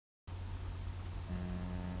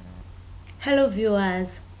Hello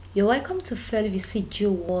viewers, you're welcome to Fellow Visit Your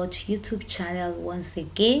World YouTube channel once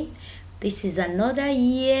again. This is another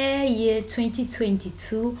year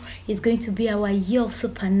 2022. It's going to be our year of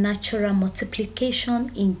supernatural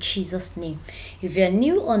multiplication in Jesus' name. If you're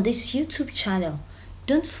new on this YouTube channel,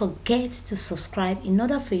 don't forget to subscribe in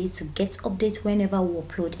order for you to get updates whenever we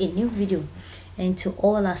upload a new video. And to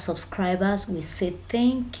all our subscribers, we say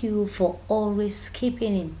thank you for always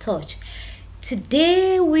keeping in touch.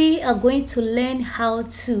 Today we are going to learn how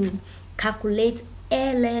to calculate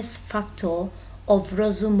LS factor of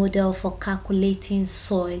RUSLE model for calculating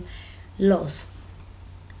soil loss.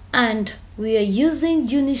 And we are using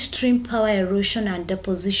unit stream power erosion and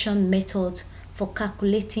deposition method for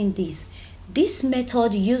calculating this. This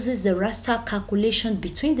method uses the raster calculation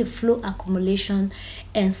between the flow accumulation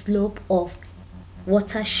and slope of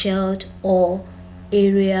watershed or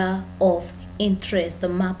area of interest, the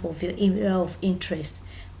map of your area of interest.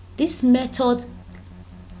 This method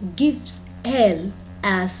gives L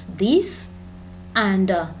as this, and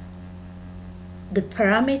the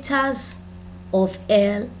parameters of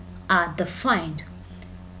L are defined.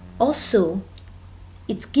 Also,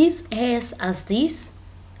 it gives S as this,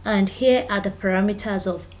 and here are the parameters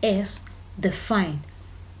of S defined.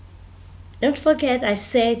 Don't forget I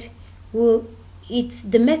said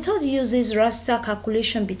the method uses raster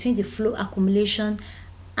calculation between the flow accumulation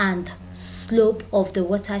and slope of the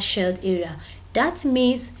watershed area. That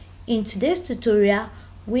means in today's tutorial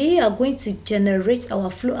we are going to generate our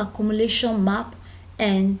flow accumulation map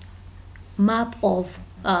and map of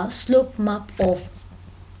slope map of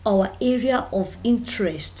our area of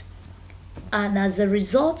interest, and as a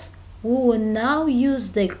result we will now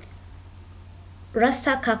use the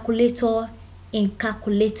raster calculator in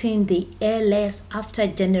calculating the LS after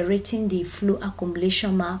generating the flow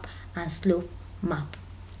accumulation map and slope map.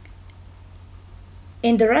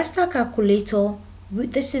 In the raster calculator,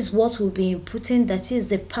 this is what we'll be inputting, that is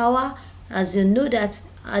the power. As you know that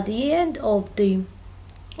at the end of the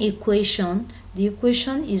equation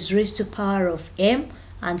is raised to power of m,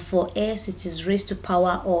 and for S it is raised to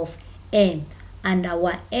power of n, and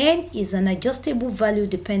our n is an adjustable value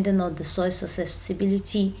depending on the soil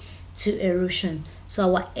susceptibility to erosion.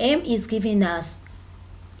 So our m is giving us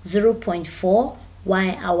 0.4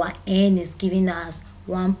 while our n is giving us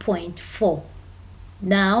 1.4.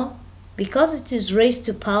 now because it is raised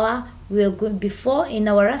to power, we are going, before in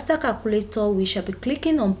our raster calculator we shall be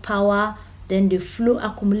clicking on power, then the flow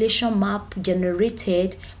accumulation map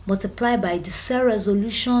generated multiplied by the cell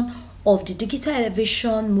resolution of the digital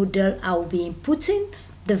elevation model I will be inputting,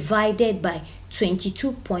 divided by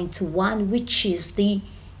 22.1, which is the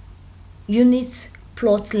unit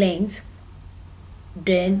plot length,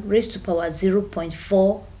 then raised to power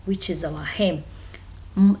 0.4, which is our m.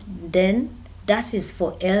 Then that is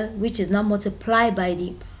for L, which is now multiplied by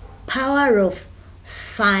the power of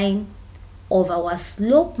sine of our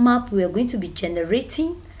slope map we are going to be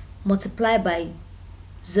generating, multiplied by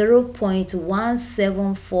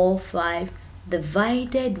 0.1745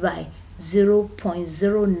 divided by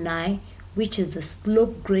 0.09, which is the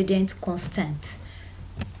slope gradient constant,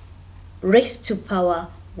 raised to power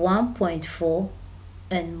 1.4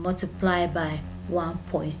 and multiply by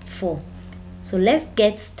 1.4. So let's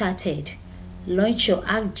get started. Launch your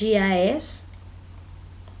ArcGIS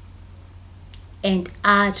and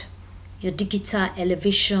add your digital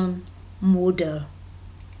elevation model.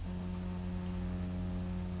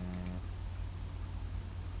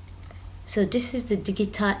 So this is the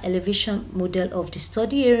digital elevation model of the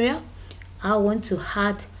study area. I want to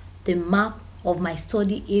add the map of my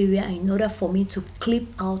study area in order for me to clip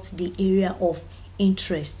out the area of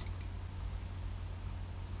interest.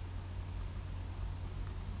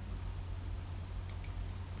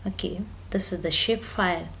 Okay, this is the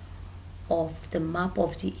shapefile of the map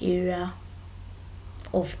of the area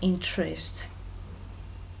of interest.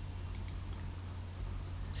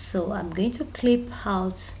 So I'm going to clip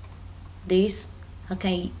out this. I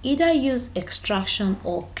can either use extraction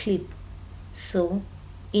or clip. So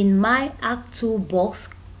in my Arc toolbox,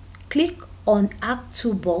 click on Arc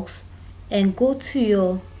toolbox and go to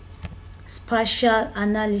your spatial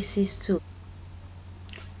analysis tool.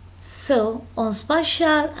 So on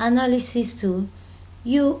spatial analysis tool,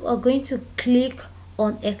 you are going to click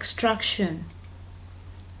on extraction.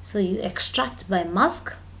 So you extract by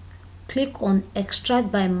mask, click on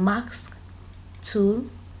extract by mask tool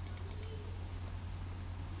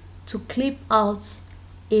to clip out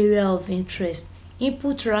area of interest.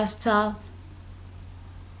 Input raster,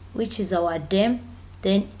 which is our DEM,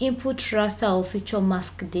 then input raster of feature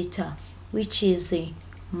mask data, which is the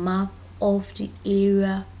map of the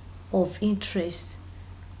area of interest.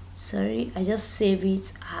 sorry, I just save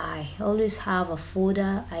it. I always have a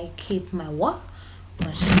folder I keep my work,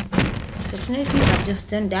 but fortunately I've just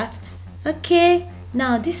done that. Okay,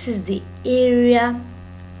 now this is the area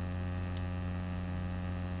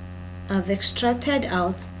I've extracted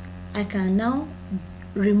out. I can now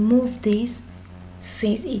remove this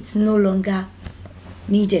since it's no longer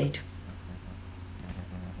needed.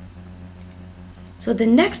 So the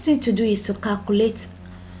next thing to do is to calculate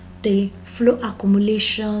the flow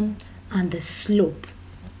accumulation and the slope.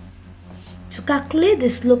 To calculate the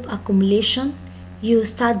slope accumulation, you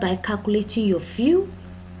start by calculating your fill,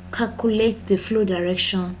 calculate the flow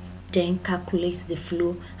direction, then calculate the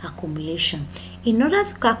flow accumulation. In order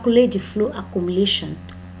to calculate the flow accumulation,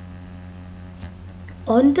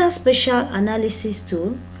 under Special Analysis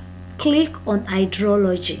tool, click on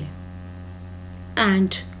Hydrology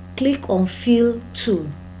and click on Fill tool.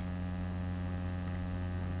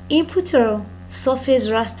 Input your surface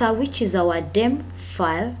raster, which is our DEM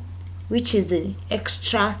file, which is the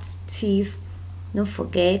extractive. Don't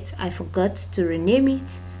forget, I forgot to rename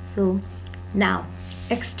it. So now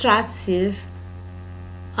extractive,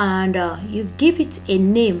 and you give it a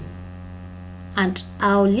name, and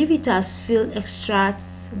I'll leave it as fill extract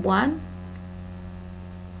 1.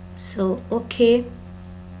 So okay.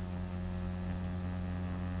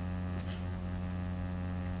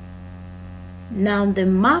 Now the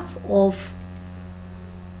map of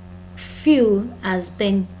fill has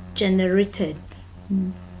been generated.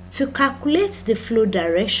 To calculate the flow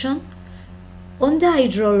direction, under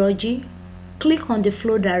Hydrology, click on the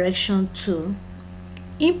flow direction tool,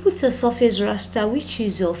 input a surface raster, which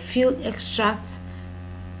is your fill extract,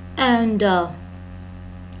 and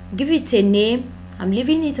give it a name. I'm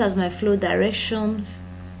leaving it as my flow direction.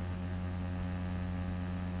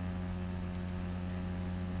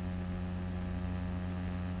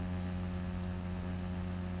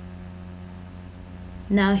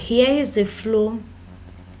 Now here is the flow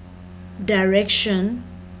direction.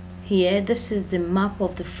 Here, this is the map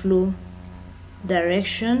of the flow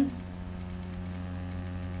direction.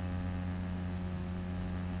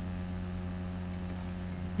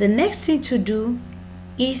 The next thing to do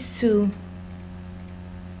is to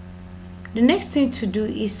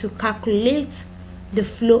calculate the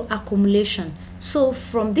flow accumulation. So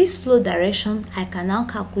from this flow direction, I can now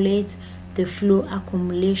calculate the flow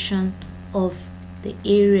accumulation of the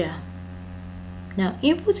area. Now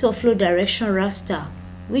input your flow direction raster,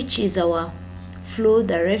 which is our flow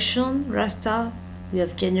direction raster we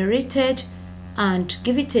have generated, and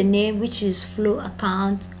give it a name, which is flow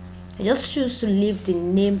account. I just choose to leave the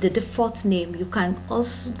name, the default name. You can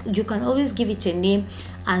always give it a name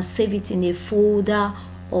and save it in a folder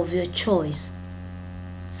of your choice.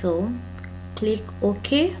 So click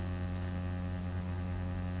OK.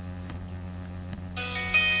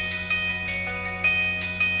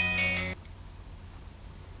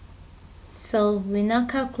 So we now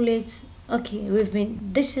calculate. Okay,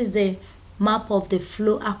 this is the map of the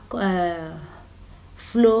flow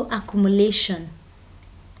accumulation.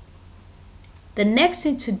 The next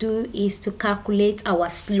thing to do is to calculate our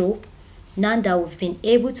slope, now that we've been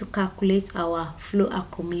able to calculate our flow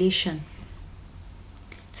accumulation.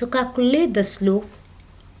 To calculate the slope,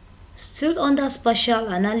 still under Special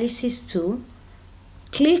Analysis tool,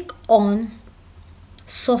 click on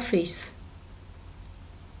Surface,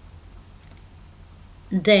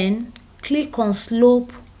 then click on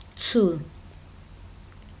Slope tool.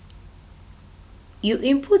 You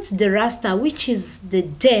input the raster, which is the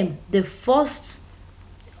DEM, the first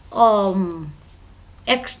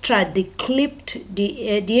extract, the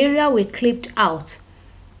area we clipped out,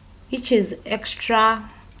 which is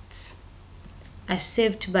extract. I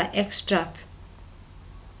saved by extract.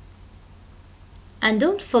 And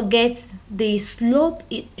don't forget, the slope,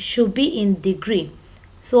 it should be in degree.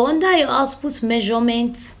 So under your output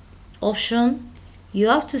measurement option, you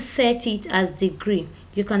have to set it as degree.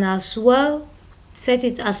 You can as well set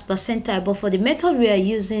it as percentile, but for the method we are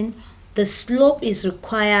using, the slope is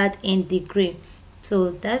required in degree.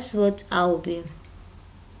 So that's what I'll be.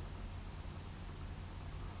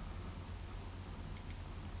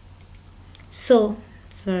 So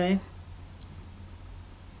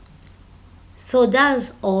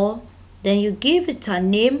that's all. Then you give it a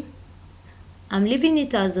name. I'm leaving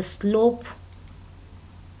it as the slope,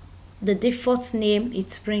 the default name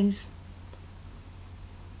it brings.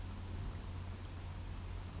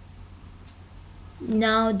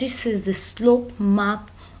 Now this is the slope map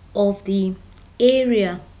of the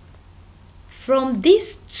area. From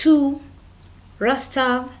these two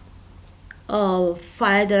raster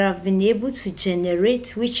file that I've been able to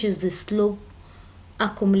generate, which is the slope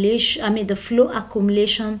accumulation, the flow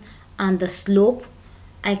accumulation and the slope,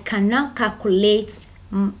 I can now calculate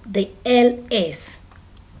the LS.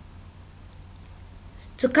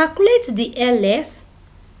 To calculate the LS,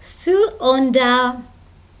 still under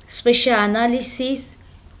spatial analysis,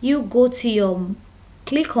 you go to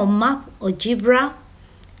click on map algebra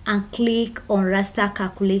and click on raster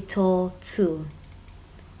calculator tool.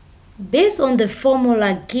 Based on the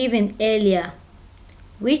formula given earlier,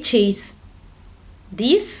 which is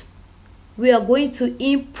this, we are going to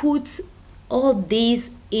input all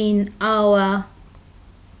these in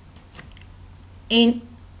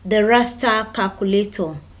the raster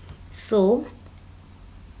calculator. So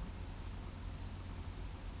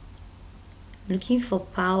looking for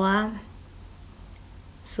power,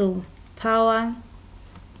 so power,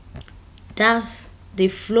 that's the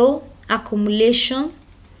flow accumulation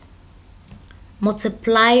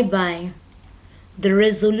multiplied by the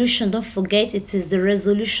resolution. Don't forget, it is the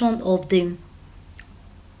resolution of the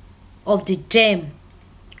dam,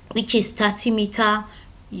 which is 30 meter.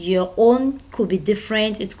 Your own could be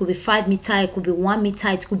different. It could be 5 meter, it could be 1 meter,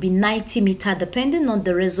 it could be 90 meter, depending on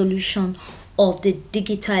the resolution of the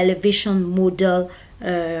digital elevation model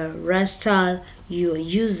raster you are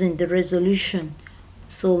using, the resolution.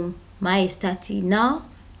 So mine is 30. Now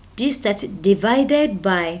this 30 divided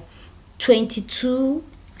by 22,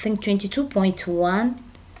 I think 22.1,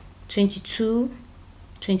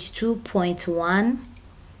 22.1,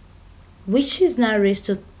 which is now raised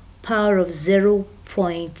to power of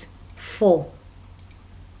 0.4.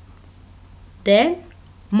 Then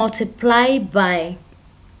multiply by,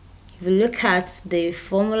 if you look at the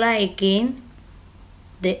formula again,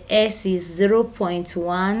 the S is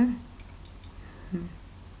 0.1.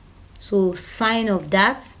 So sine of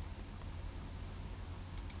that,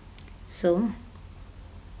 so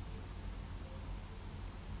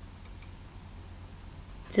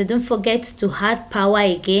don't forget to add power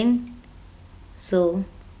again. So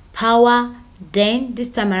power, then this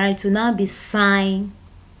time around it will now be sine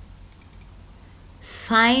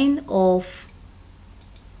of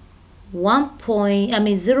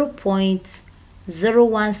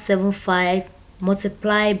 0.0175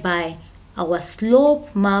 multiplied by our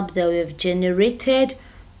slope map that we have generated.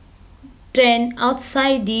 Then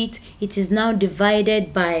outside it is now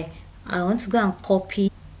divided by, I want to go and copy,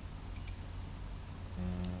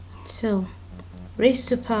 so raised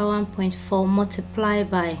to power 1.4 multiplied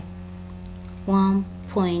by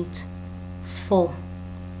 1.4.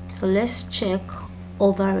 so let's check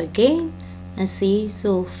over again and see.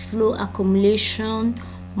 So flow accumulation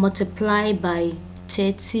multiplied by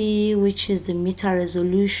 30, which is the meter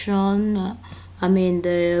resolution,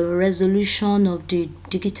 the resolution of the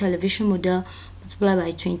digital elevation model, multiplied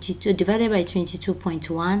by 22, divided by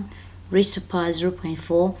 22.1, raised to power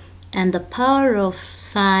 0.4, and the power of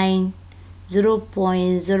sine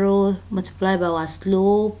 0.0 multiplied by our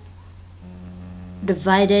slope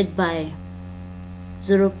divided by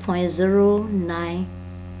 0.09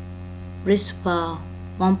 raised to power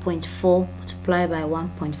 1.4 multiplied by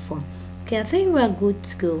 1.4. Okay, I think we are good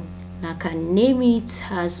to go. Now I can name it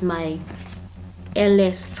as my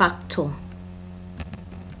LS factor.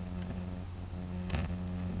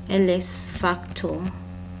 LS factor.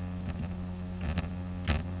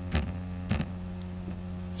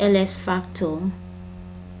 LS factor.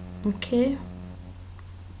 Okay.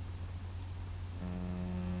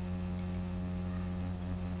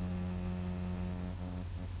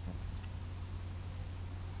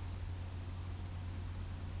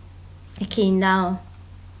 Okay, now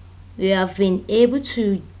we have been able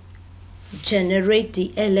to generate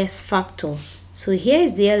the LS factor. So here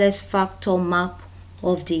is the LS factor map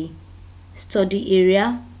of the study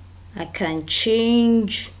area. I can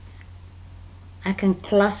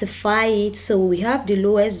classify it. So we have the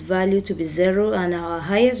lowest value to be 0 and our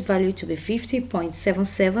highest value to be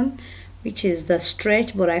 50.77, which is the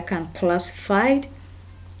stretch, but I can classify it,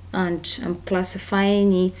 and I'm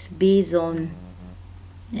classifying it based on,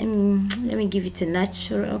 let me give it a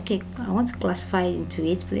natural, okay, I want to classify it into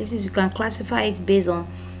 8 places. You can classify it based on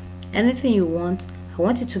anything you want. I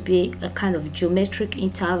want it to be a kind of geometric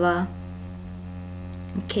interval.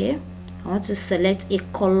 Okay, I want to select a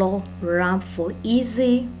color ramp for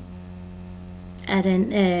easy and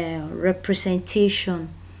then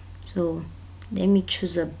representation. So let me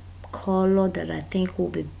choose a color that I think will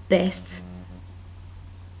be best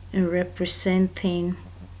in representing.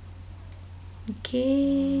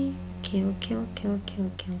 Okay.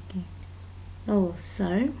 Oh,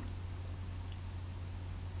 sorry.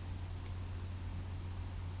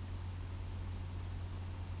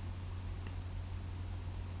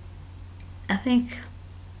 I think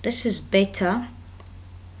this is better.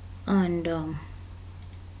 And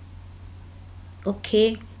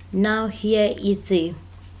okay, now here is the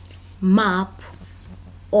map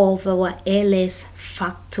of our LS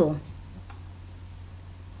factor.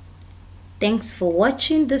 Thanks for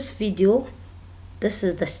watching this video. This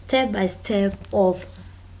is the step-by-step of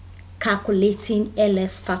calculating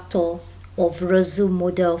LS factor of RUSLE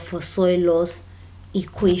model for soil loss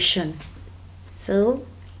equation. So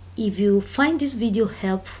if you find this video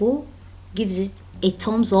helpful, give it a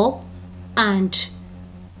thumbs up, and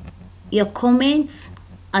your comments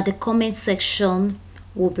at the comment section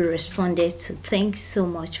will be responded to. Thanks so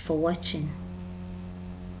much for watching.